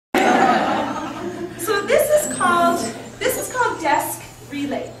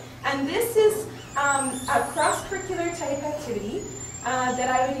relay. And this is a cross-curricular type activity that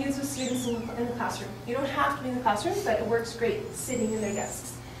I would use with students in the classroom. You don't have to be in the classroom, but it works great sitting in their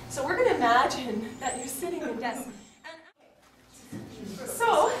desks. So we're going to imagine that you're sitting in a desk.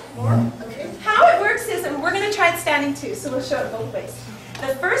 So, how it works is, and we're going to try it standing too, so we'll show it both ways.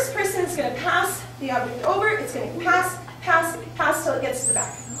 The first person is going to pass the object over, it's going to pass, pass, pass till it gets to the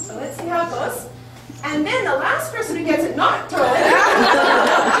back. So let's see how it goes. And then the last person who gets it not throw it,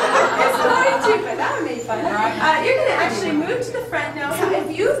 it's going to, but that would be fun. You're going to actually move to the front now. So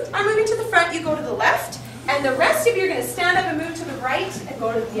if you are moving to the front, you go to the left. And the rest of you are going to stand up and move to the right and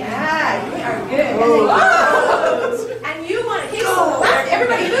go to the, yeah, you are good. And then, oh, and you want to go to the left.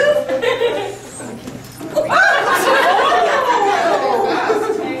 Everybody move. There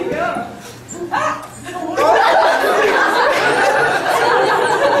you go.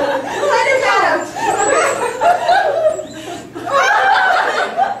 Let it out.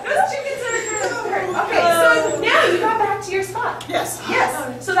 Those chickens are okay, so now you got back to your spot. Yes.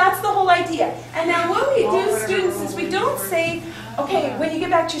 Yes. So that's the whole idea. And now what we do, students, is we don't say, okay, when you get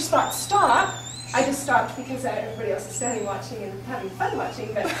back to your spot, stop. I just stopped because everybody else is standing watching and having fun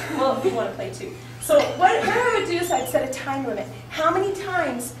watching, but well, we want to play too. So what I would do is I'd set a time limit. How many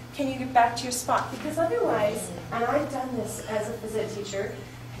times can you get back to your spot? Because otherwise, and I've done this as a phys ed teacher,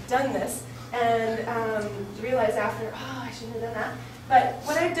 I've done this, and realized after, oh, I shouldn't have done that. But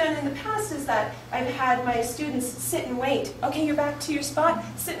what I've done in the past is that I've had my students sit and wait. Okay, you're back to your spot,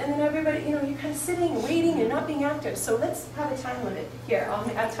 sit, and then everybody, you know, you're kind of sitting, waiting, and not being active. So let's have a time limit here. I'll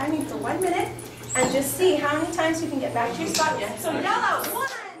time you for 1 minute, and just see how many times you can get back to your spot. So yell out, 1.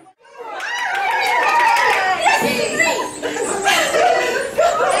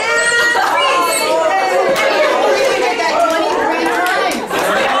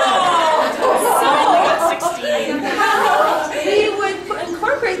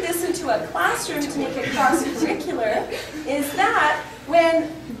 A classroom to make it cross-curricular is that when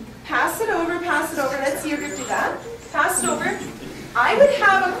pass it over, let's see your group do that, pass it over, I would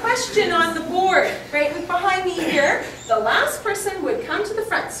have a question on the board, right behind me here. The last person would come to the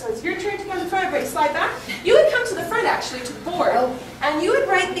front. So it's your turn to come to the front, everybody slide back. You would come to the front actually, to the board, and you would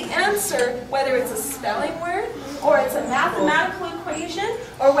write the answer, whether it's a spelling word, or it's a mathematical equation,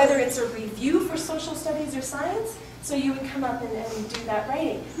 or whether it's a review for social studies or science. So you would come up and do that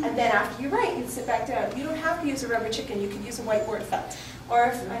writing. And then after you write, you'd sit back down. You don't have to use a rubber chicken. You could use a whiteboard felt. Or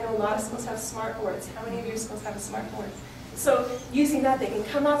if, I know a lot of schools have smart boards. How many of your schools have a smart board? So using that, they can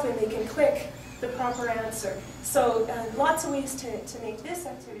come up and they can click the proper answer. So lots of ways to make this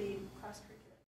activity